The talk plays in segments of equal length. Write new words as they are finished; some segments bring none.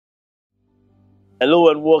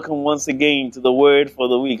Hello and welcome once again to the Word for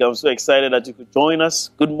the Week. I'm so excited that you could join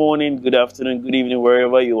us. Good morning, good afternoon, good evening,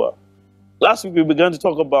 wherever you are. Last week we began to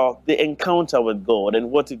talk about the encounter with God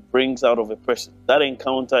and what it brings out of a person. That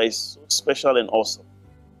encounter is so special and awesome.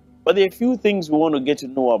 But there are a few things we want to get to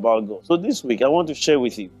know about God. So this week I want to share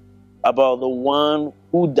with you about the one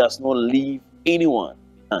who does not leave anyone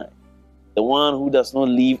behind. The one who does not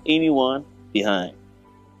leave anyone behind.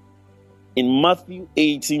 In Matthew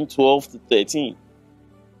 18:12-13,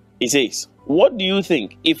 it says, "What do you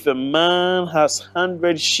think if a man has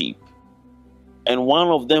 100 sheep and one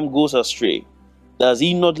of them goes astray? Does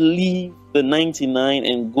he not leave the 99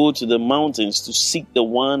 and go to the mountains to seek the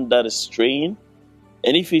one that is straying?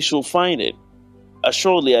 And if he shall find it,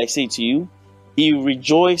 assuredly I say to you, he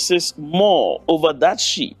rejoices more over that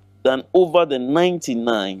sheep than over the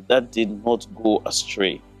 99 that did not go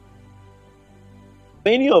astray."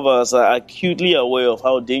 Many of us are acutely aware of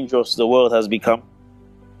how dangerous the world has become.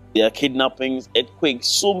 There are kidnappings, earthquakes,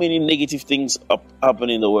 so many negative things happen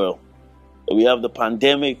in the world. We have the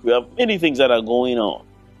pandemic, we have many things that are going on.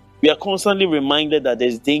 We are constantly reminded that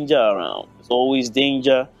there's danger around. There's always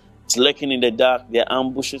danger. It's lurking in the dark. There are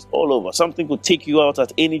ambushes all over. Something could take you out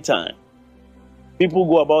at any time. People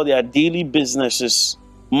go about their daily businesses,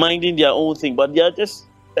 minding their own thing, but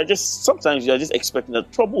sometimes you're just expecting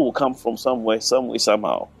that trouble will come from somewhere, some way,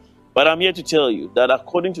 somehow. But I'm here to tell you that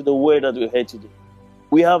according to the word that we heard today,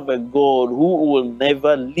 we have a God who will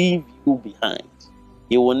never leave you behind.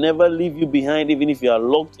 He will never leave you behind, even if you are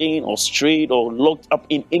locked in or strayed or locked up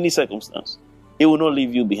in any circumstance. He will not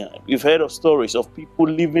leave you behind. We've heard of stories of people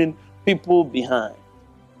leaving people behind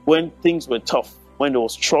when things were tough, when there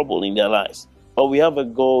was trouble in their lives. But we have a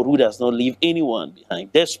God who does not leave anyone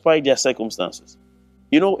behind, despite their circumstances.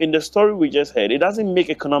 You know, in the story we just heard, it doesn't make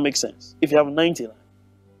economic sense. If you have 99,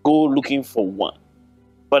 go looking for one.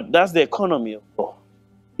 But that's the economy of God.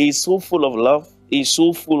 He's so full of love. He's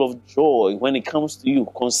so full of joy when it comes to you,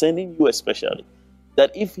 concerning you especially, that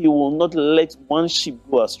if he will not let one sheep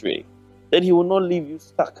go astray, then he will not leave you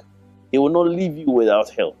stuck. He will not leave you without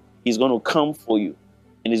help. He's going to come for you,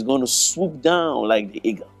 and he's going to swoop down like the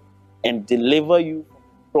eagle and deliver you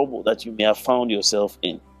from trouble that you may have found yourself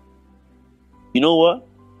in. You know what?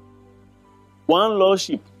 One lost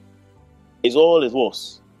sheep is all it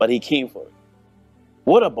was, but he came for it.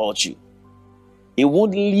 What about you? He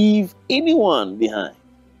won't leave anyone behind.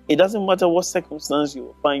 It doesn't matter what circumstance you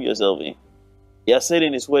will find yourself in. He has said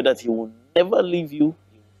in his word that he will never leave you,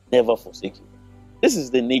 he will never forsake you. This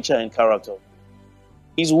is the nature and character of God.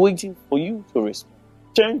 He's waiting for you to respond.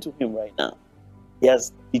 Turn to him right now. He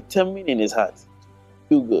has determined in his heart to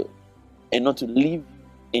do good and not to leave you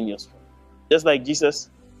in your struggle. Just like Jesus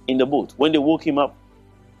in the boat. When they woke him up,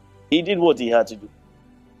 he did what he had to do.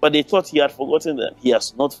 But they thought he had forgotten them. He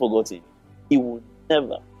has not forgotten. He will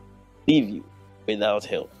never leave you without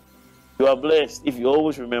help. You are blessed if you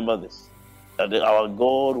always remember this, that our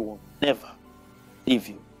God will never leave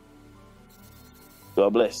you. You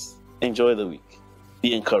are blessed. Enjoy the week.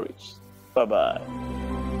 Be encouraged. Bye-bye.